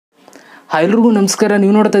Hi ಎಲ್ರಿಗೂ ನಮಸ್ಕಾರ.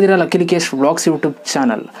 ನೀವು ನೋಡ್ತಾ ಇದ್ದೀರಾ ಲಕ್ಕೇಶ್ ವ್ಲಾಗ್ಸ್ ಯೂಟ್ಯೂಬ್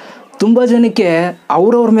ಚಾನಲ್. ತುಂಬ ಜನಕ್ಕೆ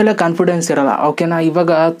ಅವ್ರವ್ರ ಮೇಲೆ ಕಾನ್ಫಿಡೆನ್ಸ್ ಇರಲ್ಲ. ಓಕೆನಾ,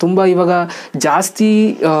 ಇವಾಗ ಜಾಸ್ತಿ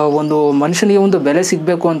ಒಂದು ಮನುಷ್ಯನಿಗೆ ಒಂದು ಬೆಲೆ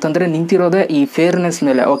ಸಿಗಬೇಕು ಅಂತಂದರೆ ನಿಂತಿರೋದೇ ಈ ಫೇರ್ನೆಸ್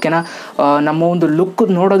ಮೇಲೆ. ಓಕೆನಾ, ನಮ್ಮ ಒಂದು ಲುಕ್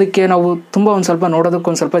ನೋಡೋದಕ್ಕೆ ನಾವು ಒಂದು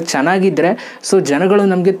ಸ್ವಲ್ಪ ಚೆನ್ನಾಗಿದ್ದರೆ ಸೊ ಜನಗಳು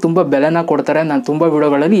ನಮಗೆ ತುಂಬ ಬೆಲೆನ ಕೊಡ್ತಾರೆ. ನಾನು ತುಂಬ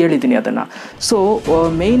ವಿಡಿಯೋಗಳಲ್ಲಿ ಹೇಳಿದ್ದೀನಿ ಅದನ್ನು. ಸೊ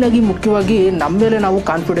ಮೇಯ್ನಾಗಿ ಮುಖ್ಯವಾಗಿ ನಮ್ಮ ಮೇಲೆ ನಾವು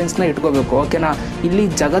ಕಾನ್ಫಿಡೆನ್ಸ್ನ ಇಟ್ಕೋಬೇಕು. ಓಕೆನಾ, ಇಲ್ಲಿ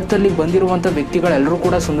ಜಗತ್ತಲ್ಲಿ ಬಂದಿರುವಂಥ ವ್ಯಕ್ತಿಗಳೆಲ್ಲರೂ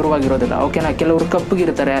ಕೂಡ ಸುಂದರವಾಗಿರೋದಿಲ್ಲ. ಓಕೆನಾ, ಕೆಲವರು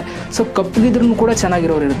ಕಪ್ಪಗಿರ್ತಾರೆ, ಸೊ ಕಪ್ಪಗಿದ್ರೂ ಕೂಡ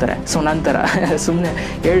ಚೆನ್ನಾಗಿರೋರು ಇರ್ತಾರೆ. ಸೊ ನಂತರ ಸುಮ್ಮನೆ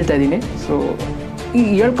ಹೇಳ್ತಾ ಇದ್ದೀನಿ. ಸೊ ಈಗ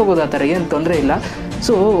ಹೇಳ್ಕೊಬೋದು, ಆ ಥರ ಏನು ತೊಂದರೆ ಇಲ್ಲ.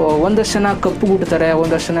 ಸೊ ಒಂದಷ್ಟು ಜನ ಕಪ್ಪು ಗುಡ್ತಾರೆ,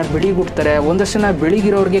 ಒಂದಷ್ಟು ಜನ ಬಿಳಿ ಗುಡ್ತಾರೆ, ಒಂದಷ್ಟು ಜನ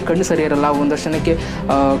ಬೆಳಿಗಿರೋರಿಗೆ ಕಣ್ಣು ಸರಿ ಇರಲ್ಲ, ಒಂದಷ್ಟು ಜನಕ್ಕೆ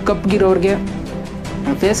ಕಪ್ಪಗಿರೋರಿಗೆ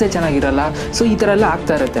ಫೇಸೇ ಚೆನ್ನಾಗಿರಲ್ಲ. ಸೊ ಈ ಥರ ಎಲ್ಲ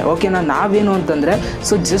ಆಗ್ತಾ ಇರುತ್ತೆ. ಓಕೆನಾ, ನಾವೇನು ಅಂತಂದರೆ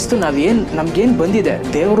ಸೊ ಜಸ್ಟ್ ನಮಗೇನು ಬಂದಿದೆ,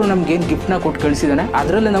 ದೇವರು ನಮಗೇನು ಗಿಫ್ಟ್ನ ಕೊಟ್ಟು ಕಳಿಸಿದ್ದಾನೆ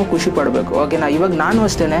ಅದರಲ್ಲೇ ನಾವು ಖುಷಿ ಪಡಬೇಕು. ಓಕೆನಾ, ಇವಾಗ ನಾನು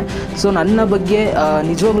ಅಷ್ಟೇ. ಸೊ ನನ್ನ ಬಗ್ಗೆ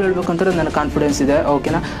ನಿಜವಾಗ್ಲೂ ಹೇಳ್ಬೇಕಂದ್ರೆ ನನಗೆ ಕಾನ್ಫಿಡೆನ್ಸ್ ಇದೆ.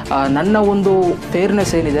 ಓಕೆನಾ, ನನ್ನ ಒಂದು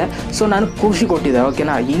ಫೇರ್ನೆಸ್ ಏನಿದೆ ಸೊ ನಾನು ಖುಷಿ ಕೊಟ್ಟಿದ್ದೆ.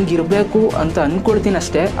 ಓಕೆನಾ, ಹಿಂಗಿರಬೇಕು ಅಂತ ಅಂದ್ಕೊಳ್ತೀನಿ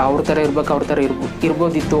ಅಷ್ಟೇ. ಅವ್ರ ಥರ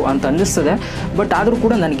ಇರ್ಬೋದಿತ್ತು ಅಂತ ಅನ್ನಿಸ್ತದೆ. ಬಟ್ ಆದರೂ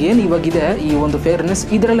ಕೂಡ ನನಗೇನು ಇವಾಗಿದೆ ಈ ಒಂದು ಫೇರ್ನೆಸ್,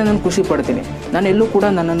 ಇದರಲ್ಲೇ ನಾನು ಖುಷಿ ಪಡ್ತೀನಿ. ನಾನು ಎಲ್ಲೂ ಕೂಡ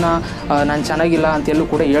ನನ್ನನ್ನು ನಾನು ಚೆನ್ನಾಗಿಲ್ಲ ಅಂತ ಎಲ್ಲೂ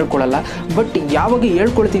ಕೂಡ ಹೇಳ್ಕೊಳ್ಳಲ್ಲ. ಬಟ್ ಯಾವಾಗ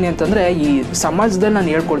ಹೇಳ್ಕೊಳ್ತೀನಿ ಅಂತಂದರೆ ಈ ಸಮಾಜದಲ್ಲಿ ನಾನು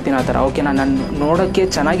ಹೇಳ್ಕೊಳ್ತೀನಿ ಆ ಥರ. ಓಕೆನಾ, ನಾನು ನೋಡೋಕ್ಕೆ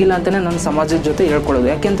ಚೆನ್ನಾಗಿಲ್ಲ ಅಂತಲೇ ನನ್ನ ಸಮಾಜದ ಜೊತೆ ಹೇಳ್ಕೊಳ್ಳೋದು.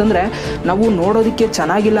 ಯಾಕೆಂತಂದರೆ ನಾವು ನೋಡೋದಕ್ಕೆ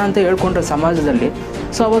ಚೆನ್ನಾಗಿಲ್ಲ ಅಂತ ಹೇಳ್ಕೊಂಡ್ರೆ ಸಮಾಜದಲ್ಲಿ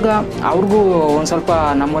ಸೊ ಅವಾಗ ಅವ್ರಿಗೂ ಒಂದು ಸ್ವಲ್ಪ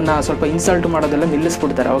ನಮ್ಮನ್ನು ಸ್ವಲ್ಪ ಇನ್ಸಲ್ಟ್ ಮಾಡೋದೆಲ್ಲ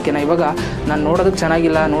ನಿಲ್ಲಿಸ್ಬಿಡ್ತಾರೆ. ಓಕೆನಾ, ಇವಾಗ ನಾನು ನೋಡೋದಕ್ಕೆ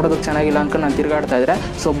ಚೆನ್ನಾಗಿಲ್ಲ ಅಂದ್ಕೊಂಡು ನಾನು ತಿರುಗಾಡ್ತಾ ಇದ್ದರೆ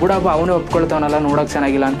ಸೊ ಬುಡಪ್ಪ ಅವನೇ ಒಪ್ಕೊಳ್ತಾವನಲ್ಲ ನೋಡೋಕ್ಕೆ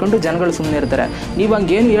ಚೆನ್ನಾಗಿಲ್ಲ ಅಂದ್ಕೊಂಡು ಜನಗಳು ಸುಮ್ಮನೆ ಇರ್ತಾರೆ. ನೀವು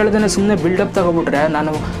ಹಂಗೇನು ಹೇಳ್ದೇ ಸುಮ್ಮನೆ ಬಿಲ್ಡಪ್ ತೊಗೊಬಿಟ್ರೆ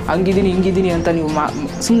ನಾನು ಹಿಂಗಿದ್ದೀನಿ ಅಂತ ನೀವು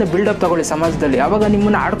ಸುಮ್ಮನೆ ಬಿಲ್ಡಪ್ ತೊಗೊಳ್ಳಿ ಸಮಾಜದಲ್ಲಿ. ಆವಾಗ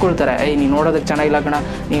ನಿಮ್ಮನ್ನು ಆಡ್ಕೊಳ್ತಾರೆ, ನೀನು ನೋಡೋದಕ್ಕೆ ಚೆನ್ನಾಗಿಲ್ಲ ಕಣ,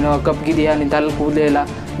 ನೀನು ಕಪ್ಪಗಿದೆಯಾ, ನಿನ್ನ ತಲೆ ಕೂದಲೇ ಇಲ್ಲ,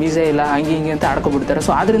 ಮೀಸೆ ಇಲ್ಲ, ಹಿಂಗೆ ಅಂತ ಆಡ್ಕೊಬಿಡ್ತಾರೆ.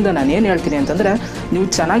 ಸೊ ಆದ್ದರಿಂದ ನಾನು ಏನು ಹೇಳ್ತೀನಿ ಅಂತಂದರೆ ನೀವು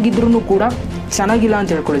ಚೆನ್ನಾಗಿದ್ರೂ ಕೂಡ ಚೆನ್ನಾಗಿಲ್ಲ ಅಂತ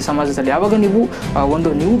ಹೇಳ್ಕೊಳ್ಳಿ ಸಮಾಜದಲ್ಲಿ. ಆವಾಗ ನೀವು ಒಂದು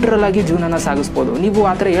ನ್ಯೂಟ್ರಲ್ ಆಗಿ ಜೀವನನ ಸಾಗಿಸ್ಬೋದು. ನೀವು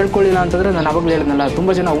ಆ ಥರ ಹೇಳ್ಕೊಳ್ಳಿಲ್ಲ ಅಂತಂದರೆ ನಾನು ಆವಾಗಲೇ ಹೇಳಿದ್ನಲ್ಲ,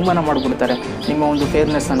 ತುಂಬ ಜನ ಅವಮಾನ ಮಾಡಿಬಿಡ್ತಾರೆ ನಿಮ್ಮ ಒಂದು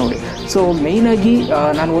ಫೇರ್ನೆಸ್ನ ನೋಡಿ. ಸೊ ಮೇಯ್ನಾಗಿ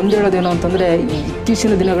ನಾನು ಒಂದು ಹೇಳೋದೇನು ಅಂತಂದರೆ ಈ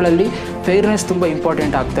ಇತ್ತೀಚಿನ ದಿನಗಳಲ್ಲಿ ಫೇರ್ನೆಸ್ ತುಂಬ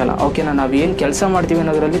ಇಂಪಾರ್ಟೆಂಟ್ ಆಗ್ತಾಯಿಲ್ಲ. ಓಕೆನಾ, ನಾವು ಏನು ಕೆಲಸ ಮಾಡ್ತೀವಿ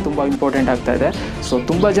ಅನ್ನೋದರಲ್ಲಿ ತುಂಬ ಇಂಪಾರ್ಟೆಂಟ್ ಆಗ್ತಾಯಿದೆ. ಸೊ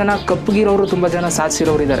ತುಂಬ ಜನ ಕಪ್ಪಗಿರೋರು, ತುಂಬ ಜನ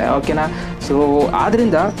ಸಾಧಿಸಿರೋರು ಇದ್ದಾರೆ. ಓಕೆನಾ, ಸೊ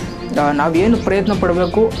ಆದ್ದರಿಂದ ನಾವೇನು ಪ್ರಯತ್ನ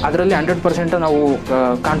ಪಡಬೇಕು ಅದರಲ್ಲಿ 100% ನಾವು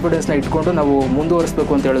ಕಾನ್ಫಿಡೆನ್ಸ್ನ ಇಟ್ಕೊಂಡು ನಾವು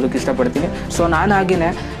ಮುಂದುವರಿಸಬೇಕು ಅಂತ ಹೇಳೋದಕ್ಕೆ ಇಷ್ಟಪಡ್ತೀನಿ. ಸೊ ನಾನು ಹಾಗೆಯೇ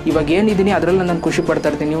ಇವಾಗ ಏನಿದ್ದೀನಿ ಅದರಲ್ಲಿ ನಾನು ಖುಷಿ ಪಡ್ತಾ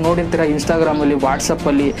ಇರ್ತೀನಿ. ನೀವು ನೋಡಿರ್ತೀರ ಇನ್ಸ್ಟಾಗ್ರಾಮಲ್ಲಿ,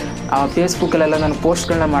 ವಾಟ್ಸಪ್ಪಲ್ಲಿ, ಫೇಸ್ಬುಕ್ಕಲ್ಲೆಲ್ಲ ನಾನು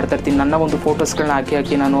ಪೋಸ್ಟ್ಗಳನ್ನ ಮಾಡ್ತಾಯಿರ್ತೀನಿ. ನನ್ನ ಒಂದು ಫೋಟೋಸ್ಗಳನ್ನ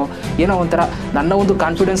ಹಾಕಿ ನಾನು ಏನೋ ಒಂಥರ ನನ್ನ ಒಂದು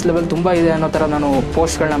ಕಾನ್ಫಿಡೆನ್ಸ್ ಲೆವೆಲ್ ತುಂಬ ಇದೆ ಅನ್ನೋ ಥರ ನಾನು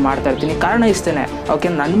ಪೋಸ್ಟ್ಗಳನ್ನ ಮಾಡ್ತಾಯಿರ್ತೀನಿ. ಕಾರಣ ಇಷ್ಟೇ. ಓಕೆ,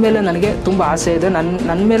 ನನ್ನ ಮೇಲೆ ನನಗೆ ತುಂಬ ಆಸೆ ಇದೆ,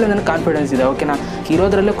 ನನ್ನ ಮೇಲೆ ನನಗೆ ಕಾನ್ಫಿಡೆನ್ಸ್ ಇದೆ. ಓಕೆನಾ,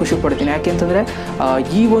 ಇರೋದ್ರಲ್ಲೇ ಖುಷಿ ಪಡ್ತೀನಿ. ಯಾಕೆಂತಂದರೆ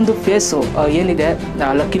ಈ ಒಂದು ಫೇಸು ಏನಿದೆ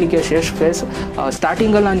ಲಕ್ಕೇಶ್ ಫೇಸ್,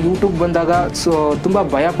 ಸ್ಟಾರ್ಟಿಂಗಲ್ಲಿ ನಾನು ಯೂಟ್ಯೂಬ್ ಬಂದಾಗ ಸೊ ತುಂಬ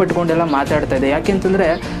ಭಯ ಪಟ್ಕೊಂಡೆಲ್ಲ ಮಾತಾಡ್ತಾ ಇದ್ದೆ. ಯಾಕೆಂತಂದರೆ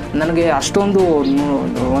ನನಗೆ ಅಷ್ಟೊಂದು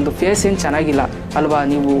ಒಂದು ಫೇಸ್ ಏನು ಚೆನ್ನಾಗಿಲ್ಲ ಅಲ್ವಾ.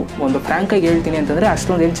 ನೀವು ಒಂದು ಫ್ರ್ಯಾಂಕಾಗಿ ಹೇಳ್ತೀನಿ ಅಂತಂದರೆ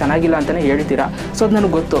ಅಷ್ಟೊಂದು ಏನು ಚೆನ್ನಾಗಿಲ್ಲ ಅಂತಲೇ ಹೇಳ್ತೀರಾ. ಸೊ ಅದು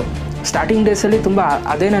ನನಗೆ ಗೊತ್ತು. ಸ್ಟಾರ್ಟಿಂಗ್ ಡೇಸಲ್ಲಿ ತುಂಬ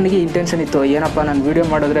ಅದೇ ನನಗೆ ಇಂಟೆನ್ಷನ್ ಇತ್ತು, ಏನಪ್ಪ ನಾನು ವೀಡಿಯೋ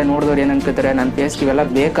ಮಾಡಿದ್ರೆ ನೋಡಿದವ್ರು ಏನು ಅನ್ಕೋತಾರೆ, ನನ್ನ ಫೇಸ್ಗೆ ಇವೆಲ್ಲ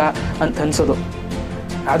ಬೇಕಾ ಅಂತ ಅನಿಸೋದು.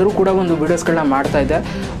 ಆದರೂ ಕೂಡ ಒಂದು ವೀಡಿಯೋಸ್ಗಳನ್ನ ಮಾಡ್ತಾಯಿದ್ದೆ.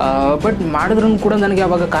 ಬಟ್ ಮಾಡಿದ್ರೂ ಕೂಡ ನನಗೆ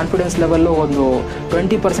ಆವಾಗ ಕಾನ್ಫಿಡೆನ್ಸ್ ಲೆವೆಲ್ಲು ಒಂದು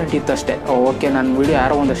 20% ಇತ್ತು ಅಷ್ಟೇ. ಓಕೆ, ನಾನು ವೀಡಿಯೋ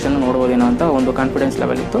ಯಾರೋ ಒಂದಷ್ಟು ಜನ ನೋಡ್ಬೋದೇನೋ ಅಂತ ಒಂದು ಕಾನ್ಫಿಡೆನ್ಸ್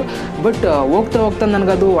ಲೆವೆಲ್ ಇತ್ತು. ಬಟ್ ಹೋಗ್ತಾ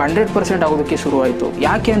ನನಗದು 100% ಆಗೋದಕ್ಕೆ ಶುರುವಾಯಿತು.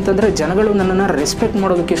 ಯಾಕೆ ಅಂತಂದರೆ ಜನಗಳು ನನ್ನನ್ನು ರೆಸ್ಪೆಕ್ಟ್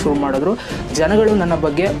ಮಾಡೋದಕ್ಕೆ ಶುರು ಮಾಡಿದ್ರು. ಜನಗಳು ನನ್ನ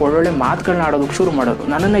ಬಗ್ಗೆ ಒಳ್ಳೊಳ್ಳೆ ಮಾತುಗಳನ್ನ ಆಡೋದಕ್ಕೆ ಶುರು ಮಾಡೋದು,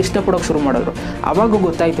 ನನ್ನನ್ನು ಇಷ್ಟಪಡೋಕ್ಕೆ ಶುರು ಮಾಡಿದ್ರು. ಆವಾಗ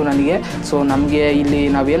ಗೊತ್ತಾಯಿತು ನನಗೆ, ಸೊ ನಮಗೆ ಇಲ್ಲಿ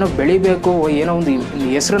ನಾವೇನೋ ಬೆಳಿಬೇಕು, ಏನೋ ಒಂದು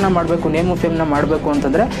ಹೆಸರನ್ನ ಮಾಡಬೇಕು, ನೇಮು ಫೇಮ್ನ ಮಾಡಬೇಕು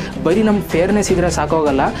ಅಂತಂದರೆ ಬರೀ ನಮ್ಮ ಫೇರ್ನೆಸ್ ಇದ್ದರೆ ಸಾಕಾಗಲ್ಲ.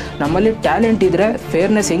 ನಮ್ಮಲ್ಲಿ ಟ್ಯಾಲೆಂಟ್ ಇದ್ದರೆ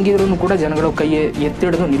ಫೇರ್ನೆಸ್ ಹೆಂಗಿದ್ರೂ ಕೂಡ ಜನಗಳು ಕೈ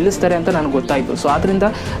ಎತ್ತಿಡಿದು ನಿಲ್ಲಿಸ್ತಾರೆ ಅಂತ ನನಗೆ ಗೊತ್ತಾಯಿತು. ಸೊ ಆದ್ದರಿಂದ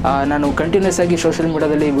ನಾನು ಕಂಟಿನ್ಯೂಸ್ ಆಗಿ ಸೋಷಿಯಲ್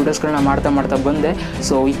ಮೀಡಿಯಾದಲ್ಲಿ ವೀಡಿಯೋಸ್ಗಳನ್ನ ಮಾಡ್ತಾ ಬಂದೆ.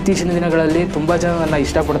 ಸೊ ಇತ್ತೀಚಿನ ದಿನಗಳಲ್ಲಿ ತುಂಬ ಜನ ನನ್ನ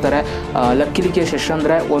ಇಷ್ಟಪಡ್ತಾರೆ. ಲಕ್ಕೇಶ್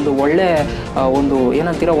ಅಂದರೆ ಒಂದು ಒಳ್ಳೆ ಒಂದು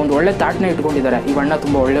ಏನಂತೀರ ಒಂದು ಒಳ್ಳೆ ತಾಟ್ನ ಇಟ್ಕೊಂಡಿದ್ದಾರೆ. ಈ ಅಣ್ಣ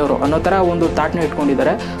ತುಂಬ ಒಳ್ಳೆಯವರು ಅನ್ನೋ ಥರ ಒಂದು ತಾಟ್ನ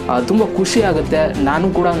ಇಟ್ಕೊಂಡಿದ್ದಾರೆ. ತುಂಬ ಖುಷಿ ಆಗುತ್ತೆ.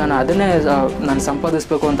 ನಾನು ಅದನ್ನೇ ನಾನು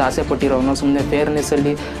ಸಂಪಾದಿಸಬೇಕು ಅಂತ ಆಸೆ ಪಟ್ಟಿರೋನು. ಸುಮ್ಮನೆ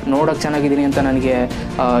ಫೇರ್ನೆಸ್ಸಲ್ಲಿ ನೋಡೋಕ್ಕೆ ಚೆನ್ನಾಗಿದ್ದೀನಿ ಅಂತ ನನಗೆ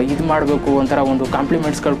ಇದು ಮಾಡಬೇಕು, ಒಂಥರ ಒಂದು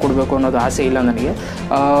ಕಾಂಪ್ಲಿಮೆಂಟ್ಸ್ಗಳು ಕೊಡಬೇಕು ಅನ್ನೋದು ಆಸೆ ಇಲ್ಲ ನನಗೆ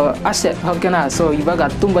ಅಷ್ಟೇ. ಓಕೆನಾ, ಸೊ ಇವಾಗ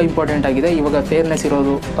ಅದು ತುಂಬ ಇಂಪಾರ್ಟೆಂಟ್ ಆಗಿದೆ. ಇವಾಗ ಫೇರ್ನೆಸ್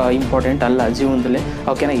ಇರೋದು ಇಂಪಾರ್ಟೆಂಟ್ ಅಲ್ಲ ಜೀವನದಲ್ಲಿ.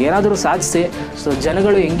 ಓಕೆನಾ, ಏನಾದರೂ ಸಾಧಿಸಿ ಸೊ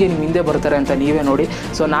ಜನಗಳು ಹೆಂಗೆ ನಿಮ್ಮ ಹಿಂದೆ ಬರ್ತಾರೆ ಅಂತ ನೀವೇ ನೋಡಿ.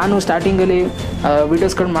 ಸೊ ನಾನು ಸ್ಟಾರ್ಟಿಂಗಲ್ಲಿ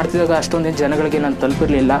ವೀಡಿಯೋಸ್ಗಳು ಮಾಡ್ತಿದ್ದಾಗ ಅಷ್ಟೊಂದೇನು ಜನಗಳಿಗೆ ನಾನು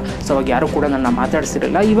ತಲುಪಿರಲಿಲ್ಲ. ಸೊ ಅವಾಗ ಯಾರೂ ಕೂಡ ನನ್ನ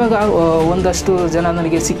ಮಾತಾಡಿಸಿರಲಿಲ್ಲ. ಇವಾಗ ಒಂದಷ್ಟು ಜನ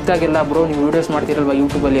ನನಗೆ ಸಿಕ್ತಾಗೆಲ್ಲ ಬ್ರೋ ನೀವು ವೀಡಿಯೋಸ್ ಮಾಡ್ತಿರಲ್ವ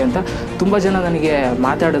ಯೂಟ್ಯೂಬಲ್ಲಿ ಅಂತ ತುಂಬ ಜನ ನನಗೆ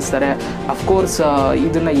ಮಾತಾಡಿಸ್ತಾರೆ. ಅಫ್ಕೋರ್ಸ್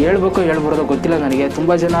ಇದನ್ನು ಹೇಳ್ಬರೋದು ಗೊತ್ತಿಲ್ಲ ನನಗೆ.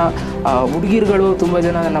 ತುಂಬ ಜನ ಹುಡುಗಿರುಗಳು ತುಂಬ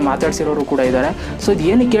ಜನ ನನ್ನ ಮಾತಾಡ್ಸಿರೋರು ಕೂಡ ಇದ್ದಾರೆ. ಸೊ ಇದು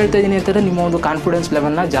ಏನಕ್ಕೆ ಕೇಳ್ತಾ ಇದ್ದೀನಿ ಅಂತಂದರೆ ನಿಮ್ಮ ಒಂದು ಕಾನ್ಫಿಡೆನ್ಸ್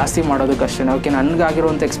ಲೆವೆಲ್ನ ಜಾಸ್ತಿ ಮಾಡೋದಕ್ಕಷ್ಟೇ. ಓಕೆ,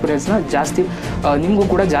 ನನಗಾಗಿರುವಂಥ ಎಕ್ಸ್ಪೀರಿಯೆನ್ಸ್ನ ಜಾಸ್ತಿ ನಿಮಗೂ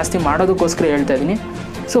ಕೂಡ ಜಾಸ್ತಿ ಮಾಡೋದಕ್ಕೋಸ್ಕರ ಹೇಳ್ತಾ ಇದ್ದೀನಿ.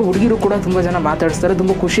 ಸೊ ಹುಡುಗಿರು ಕೂಡ ತುಂಬ ಜನ ಮಾತಾಡಿಸ್ತಾರೆ,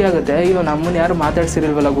 ತುಂಬ ಖುಷಿ ಆಗುತ್ತೆ. ಅಯ್ಯೋ ನಮ್ಮನ್ನು ಯಾರು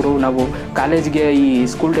ಮಾತಾಡ್ಸಿರಲ್ವಲ್ಲ ಗುರು, ನಾವು ಕಾಲೇಜ್ಗೆ ಈ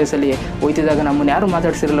ಸ್ಕೂಲ್ ಡೇಸಲ್ಲಿ ಹೋಯ್ತಿದ್ದಾಗ ನಮ್ಮನ್ನು ಯಾರು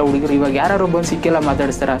ಮಾತಾಡ್ಸಿರಲ್ಲ ಹುಡುಗರು, ಇವಾಗ ಯಾರು ಬಂದು ಸಿಕ್ಕೆಲ್ಲ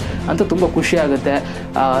ಮಾತಾಡಿಸ್ತಾರೆ ಅಂತ ತುಂಬ ಖುಷಿ ಆಗುತ್ತೆ.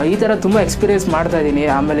 ಈ ಥರ ತುಂಬ ಎಕ್ಸ್ಪೀರಿಯೆನ್ಸ್ ಮಾಡ್ತಾಯಿದ್ದೀನಿ.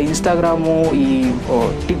 ಆಮೇಲೆ ಇನ್ಸ್ಟಾಗ್ರಾಮು, ಈ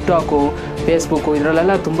ಟಿಕ್ಟಾಕು, ಫೇಸ್ಬುಕ್ಕು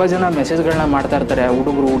ಇದರಲ್ಲೆಲ್ಲ ತುಂಬ ಜನ ಮೆಸೇಜ್ಗಳನ್ನ ಮಾಡ್ತಾ ಇರ್ತಾರೆ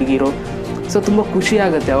ಹುಡುಗರು ಹುಡುಗಿರು. ಸೊ ತುಂಬ ಖುಷಿ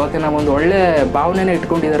ಆಗುತ್ತೆ. ಓಕೆನಾ, ಒಂದು ಒಳ್ಳೆ ಭಾವನೆನೇ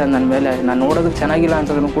ಇಟ್ಕೊಂಡಿದ್ದಾರೆ ನನ್ನ ಮೇಲೆ. ನಾನು ನೋಡೋದಕ್ಕೆ ಚೆನ್ನಾಗಿಲ್ಲ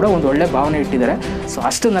ಅಂತಂದ್ರೂ ಕೂಡ ಒಂದು ಒಳ್ಳೆ ಭಾವನೆ ಇಟ್ಟಿದ್ದಾರೆ. ಸೊ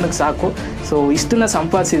ಅಷ್ಟು ನನಗೆ ಸಾಕು. ಸೊ ಇಷ್ಟನ್ನು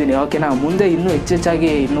ಸಂಪಾದಿಸಿದ್ದೀನಿ. ಓಕೆನಾ, ಮುಂದೆ ಇನ್ನೂ ಹೆಚ್ಚೆಚ್ಚಾಗಿ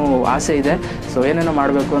ಇನ್ನೂ ಆಸೆ ಇದೆ. ಸೊ ಏನೇನೋ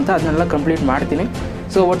ಮಾಡಬೇಕು ಅಂತ ಅದನ್ನೆಲ್ಲ ಕಂಪ್ಲೀಟ್ ಮಾಡ್ತೀನಿ.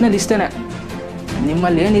 ಸೊ ಒಟ್ಟಿನಲ್ಲಿ ಇಷ್ಟೇ,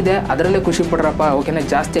 ನಿಮ್ಮಲ್ಲಿ ಏನಿದೆ ಅದರಲ್ಲೇ ಖುಷಿ ಪಡ್ರಪ್ಪ. ಓಕೆನಾ,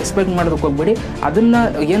 ಜಾಸ್ತಿ ಎಕ್ಸ್ಪೆಕ್ಟ್ ಮಾಡೋದಕ್ಕೆ ಹೋಗ್ಬಿಡಿ. ಅದನ್ನು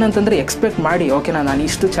ಏನಂತಂದರೆ ಎಕ್ಸ್ಪೆಕ್ಟ್ ಮಾಡಿ. ಓಕೆನಾ, ನಾನು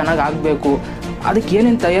ಇಷ್ಟು ಚೆನ್ನಾಗಿ ಆಗಬೇಕು, ಅದಕ್ಕೆ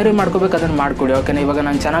ಏನೇನು ತಯಾರಿ ಮಾಡ್ಕೋಬೇಕು ಅದನ್ನು ಮಾಡಿಕೊಡಿ. ಓಕೆನಾ, ಇವಾಗ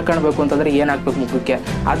ನಾನು ಚೆನ್ನಾಗಿ ಕಾಣಬೇಕು ಅಂತಂದರೆ ಏನು ಹಾಕ್ಬೇಕು ಮುಖಕ್ಕೆ,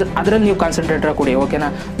 ಅದರಲ್ಲಿ ನೀವು ಕಾನ್ಸಂಟ್ರೇಟ್ರ ಕೊಡಿ. ಓಕೆನಾ,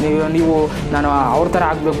 ನೀವು ನಾನು ಅವ್ರ ಥರ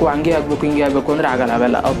ಆಗಬೇಕು, ಹಂಗೆ ಆಗಬೇಕು, ಹಿಂಗೆ ಆಗಬೇಕು ಅಂದರೆ ಆಗಲ್ಲ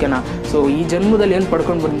ಅವೆಲ್ಲ. ಓಕೆನಾ, ಸೊ ಈ ಜನ್ಮದಲ್ಲಿ ಏನು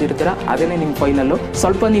ಪಡ್ಕೊಂಡು ಬಂದಿರ್ತೀರ ಅದೇ ನಿಮ್ಮ ಫೈನಲ್ಲು.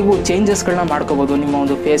 ಸ್ವಲ್ಪ ನೀವು ಚೇಂಜಸ್ಗಳನ್ನ ಮಾಡ್ಕೋಬೋದು ನಿಮ್ಮ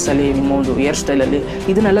ಒಂದು ಫೇಸಲ್ಲಿ, ನಿಮ್ಮ ಒಂದು ಹೇರ್ ಸ್ಟೈಲಲ್ಲಿ,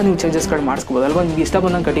 ಇದನ್ನೆಲ್ಲ ನೀವು ಚೇಂಜಸ್ಗಳು ಮಾಡಿಸ್ಕೋಬೋದು ಅಲ್ವಾ. ನಿಮ್ಗೆ ಇಷ್ಟ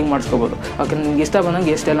ಬಂದಂಗೆ ಕಟಿಂಗ್ ಮಾಡಿಸ್ಕೋಬೋದು. ಓಕೆ, ನಿಮ್ಗೆ ಇಷ್ಟ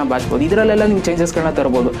ಬಂದಂಗೆ ಹೇರ್ ಸ್ಟೈಲ್ನ ಬಾಚ್ಬೋದು. ಇದರಲ್ಲೆಲ್ಲ ನೀವು ಚೇಂಜಸ್ಗಳನ್ನ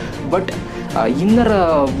ತರ್ಬೋದು. ಬಟ್ ಇನ್ನರ್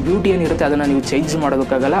ಬ್ಯೂಟಿ ಏನಿರುತ್ತೆ ಅದನ್ನು ನೀವು ಚೇಂಜ್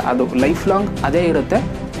ಮಾಡೋದಕ್ಕಾಗಲ್ಲ. ಅದು ಲೈಫ್ ಲಾಂಗ್ ಅದೇ ಇರುತ್ತೆ.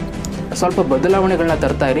 ಸ್ವಲ್ಪ ಬದಲಾವಣೆಗಳನ್ನ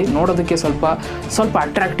ತರ್ತಾ ಇರಿ. ನೋಡೋದಕ್ಕೆ ಸ್ವಲ್ಪ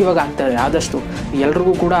ಅಟ್ರಾಕ್ಟಿವ್ ಆಗಿ ಆಗ್ತಾರೆ. ಆದಷ್ಟು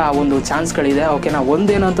ಎಲ್ರಿಗೂ ಕೂಡ ಒಂದು ಚಾನ್ಸ್ಗಳಿದೆ. ಓಕೆನಾ,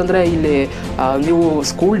 ಒಂದೇನು ಅಂತಂದರೆ ಇಲ್ಲಿ ನೀವು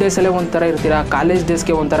ಸ್ಕೂಲ್ ಡೇಸಲ್ಲೇ ಒಂಥರ ಇರ್ತೀರಾ, ಕಾಲೇಜ್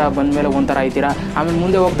ಡೇಸ್ಗೆ ಒಂಥರ ಬಂದಮೇಲೆ ಒಂಥರ ಆಯ್ತೀರಾ, ಆಮೇಲೆ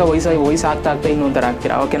ಮುಂದೆ ಹೋಗ್ತಾ ವಯಸ್ಸು ಆಗ್ತಾ ಇನ್ನೊಂಥರ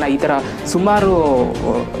ಆಗ್ತೀರಾ. ಓಕೆನಾ, ಈ ಥರ ಸುಮಾರು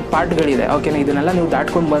ಪಾರ್ಟ್ಗಳಿದೆ. ಓಕೆನಾ, ಇದನ್ನೆಲ್ಲ ನೀವು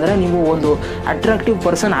ದಾಟ್ಕೊಂಡು ಬಂದರೆ ನೀವು ಒಂದು ಅಟ್ರಾಕ್ಟಿವ್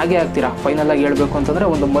ಪರ್ಸನ್ ಆಗೇ ಆಗ್ತೀರಾ. ಫೈನಲಾಗಿ ಹೇಳಬೇಕು ಅಂತಂದರೆ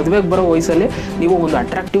ಒಂದು ಮದುವೆಗೆ ಬರೋ ವಯಸ್ಸಲ್ಲಿ ನೀವು ಒಂದು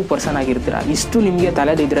ಅಟ್ರಾಕ್ಟಿವ್ ಪರ್ಸನ್ ಆಗಿರ್ತೀರಾ. ಇಷ್ಟು ನಿಮಗೆ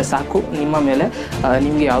ತಲೆಯಲ್ಲಿದ್ದರೆ ಸಾಕು. ನಿಮ್ಮ ಮೇಲೆ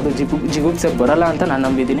ನಿಮಗೆ ಯಾವುದೋ ಜಿಗುಪ್ಸೆ ಬರಲ್ಲ ಅಂತ ನಾನು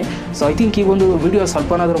ನಂಬಿದ್ದೀನಿ. ಸೊ ಐ ಥಿಂಕ್ ಈ ಒಂದು ವಿಡಿಯೋ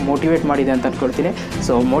ಸ್ವಲ್ಪನಾದರೂ ಮೋಟಿವೇಟ್ ಮಾಡಿದೆ ಅಂತ ಅಂದ್ಕೊಳ್ತೀನಿ.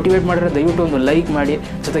 ಸೊ ಮೋಟಿವೇಟ್ ಮಾಡಿದ್ರೆ ದಯವಿಟ್ಟು ಒಂದು ಲೈಕ್ ಮಾಡಿ,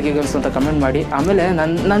 ಜೊತೆಗೆ ಅನಿಸ್ತು ಅಂತ ಕಮೆಂಟ್ ಮಾಡಿ. ಆಮೇಲೆ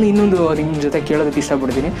ನಾನು ಇನ್ನೊಂದು ನಿಮ್ಮ ಜೊತೆ ಕೇಳೋದಕ್ಕೆ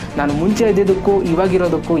ಇಷ್ಟಪಡ್ತೀನಿ. ನಾನು ಮುಂಚೆ ಇದ್ದಿದ್ದಕ್ಕೂ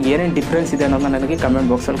ಇವಾಗಿರೋದಕ್ಕೂ ಏನೇನು ಡಿಫ್ರೆನ್ಸ್ ಇದೆ ಅನ್ನೋದನ್ನ ನನಗೆ ಕಮೆಂಟ್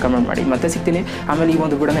ಬಾಕ್ಸಲ್ಲಿ ಕಮೆಂಟ್ ಮಾಡಿ. ಮತ್ತೆ ಸಿಗ್ತೀನಿ. ಆಮೇಲೆ ಈ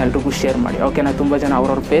ಒಂದು ವಿಡಿಯೋನ ಎಲ್ರಿಗೂ ಶೇರ್ ಮಾಡಿ. ಓಕೆನಾ, ತುಂಬ ಜನ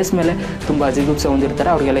ಅವ್ರವ್ರ ಫೇಸ್ ಮೇಲೆ ತುಂಬ ಜಿಗುಪ್ಸೆ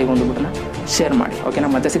ಹೊಂದಿರ್ತಾರೆ, ಅವ್ರಿಗೆಲ್ಲ ಈ ಒಂದು ವಿಡಿಯೋನ ಶೇರ್ ಮಾಡಿ. ಓಕೆನಾ,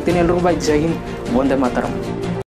 ಮತ್ತೆ ಸಿಗ್ತೀನಿ. ಎಲ್ರಿಗೂ ಬಾಯ್. ಜೈ ಹಿಂದ್, ವಂದೇ ಮಾತರಂ.